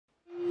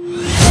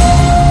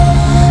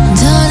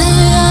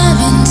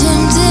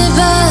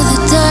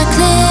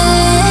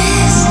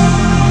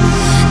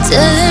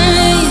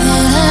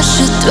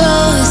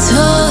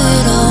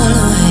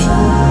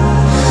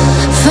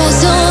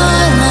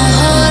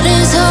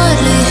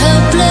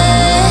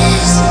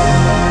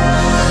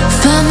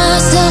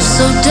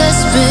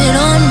desperate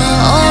on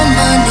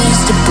my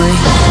knees to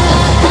break.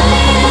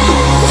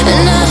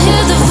 And I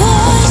hear the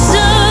voice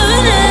of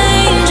an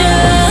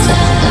angel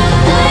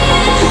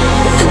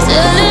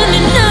telling me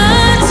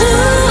not to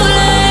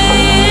lay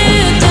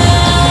it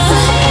down.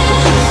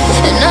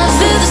 And I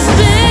feel the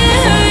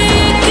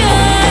spirit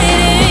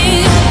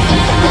guiding,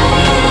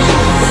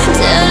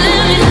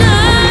 telling me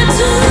not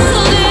to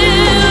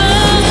give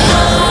up.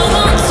 Hold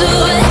on to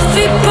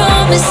every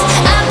promise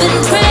I've been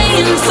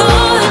praying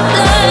for.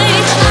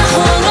 Like I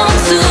hold on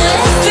to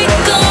every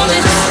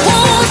garment,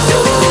 won't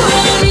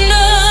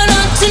surrender,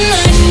 not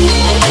tonight.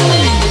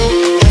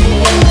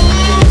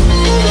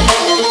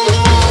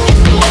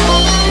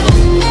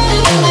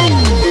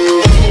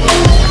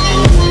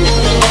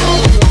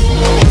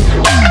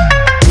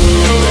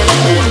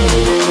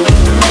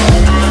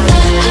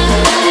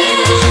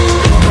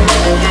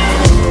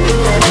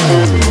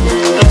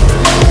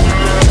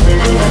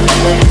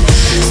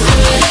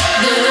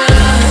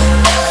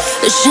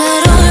 The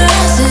shadow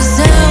rises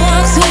and I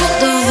walk through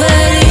the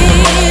valley,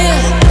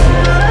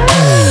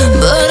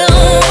 but I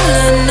won't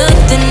let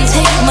nothing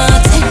take my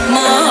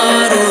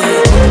heart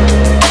away.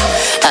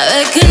 I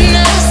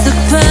recognize the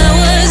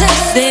powers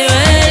as they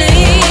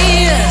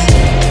rally.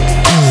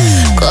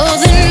 Call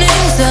the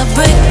names, I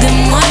break them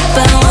one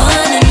by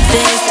one and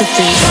face to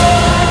face.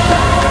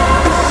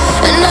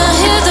 And I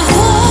hear the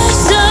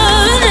voice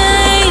of an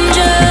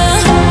angel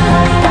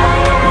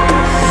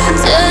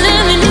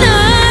telling me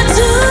not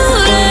to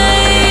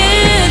lay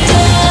it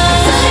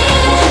down.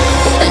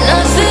 And I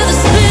feel the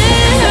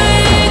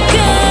spirit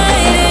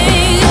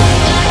guiding,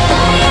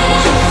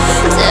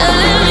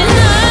 telling me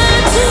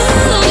not to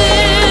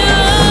give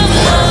up.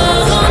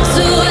 Hold on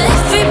to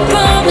every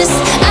promise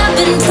I've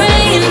been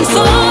praying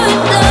for.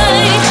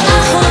 Like I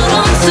hold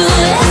on to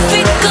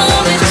every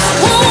garment,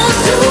 won't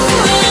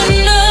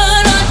surrender,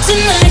 not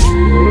tonight.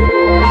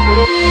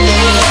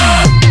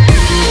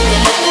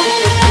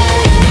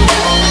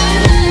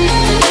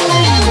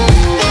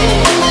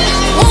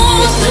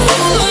 Won't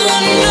surrender,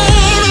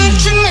 not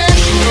tonight.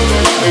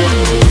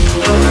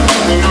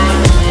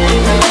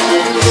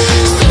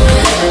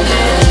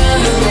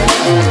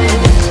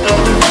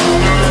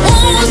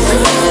 Won't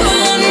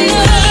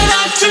surrender,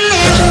 not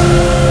tonight.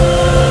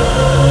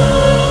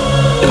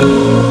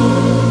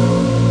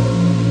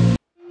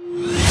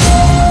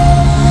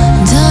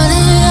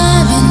 Darling,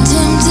 I've been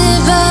tempted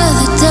by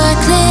the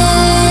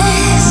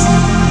darkness,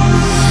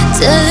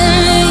 telling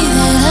me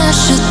that I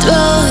should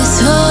throw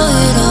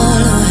it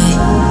all away.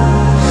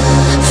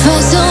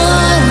 Fight so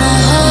hard, my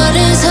heart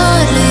is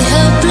hardly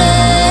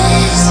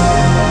helpless.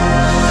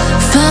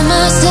 Find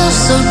myself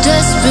so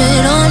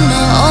desperate on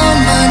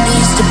my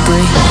knees to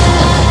break.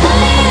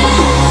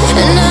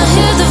 And I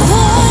hear the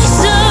voice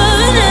of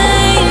an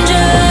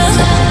angel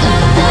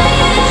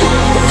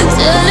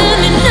telling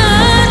me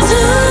not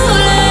to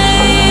lay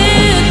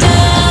it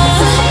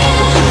down.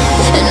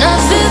 And I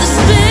feel the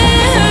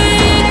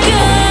spirit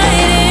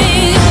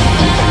guiding,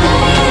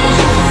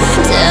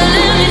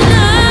 telling me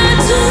not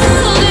to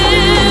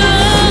give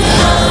up.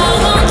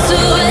 Hold on to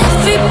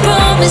every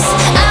promise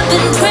I've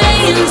been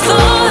praying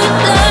for.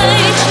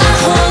 Like I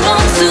hold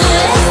on to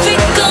every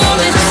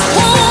garment,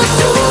 won't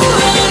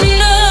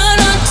surrender,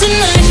 not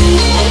tonight.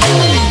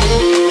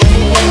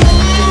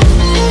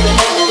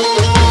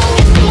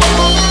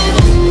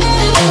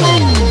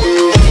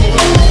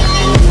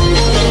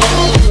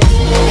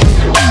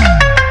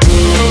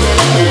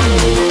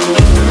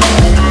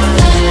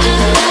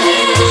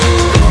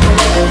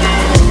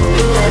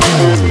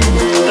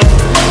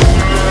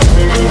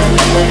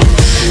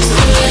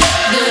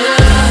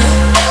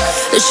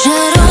 The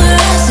shadow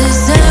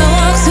rises and I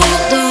walk through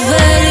the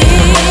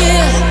valley,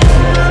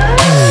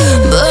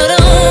 but I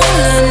won't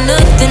let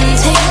nothing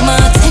take my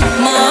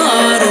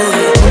heart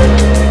away.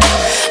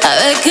 I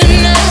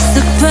recognize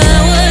the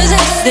powers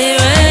as they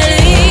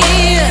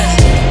rally.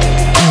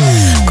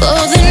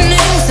 Call the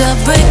names, I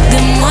break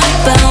them one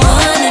by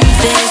one and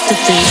face to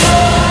face.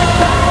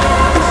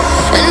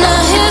 And I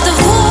hear the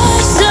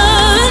voice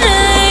of an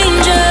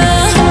angel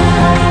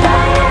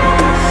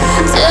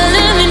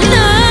telling me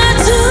not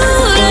to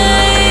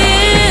lay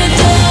it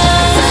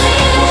down.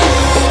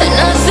 And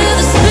I feel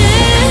the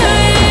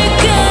spirit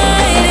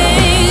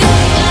guiding,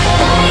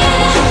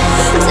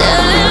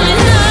 telling me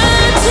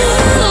not to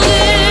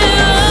give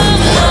up.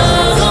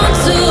 Hold on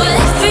to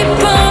every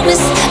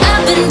promise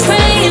I've been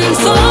praying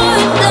for.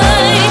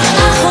 Like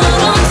I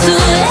hold on to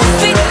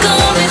every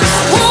garment,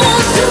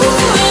 won't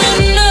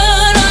surrender,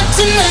 not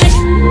tonight.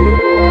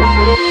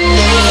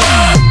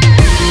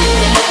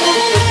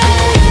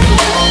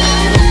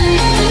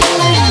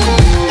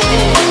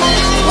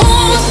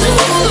 Won't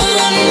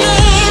surrender,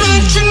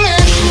 not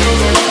tonight.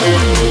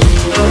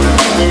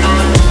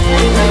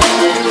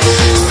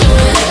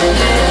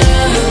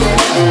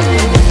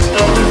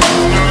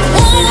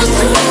 Won't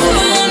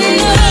surrender,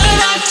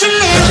 not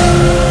tonight.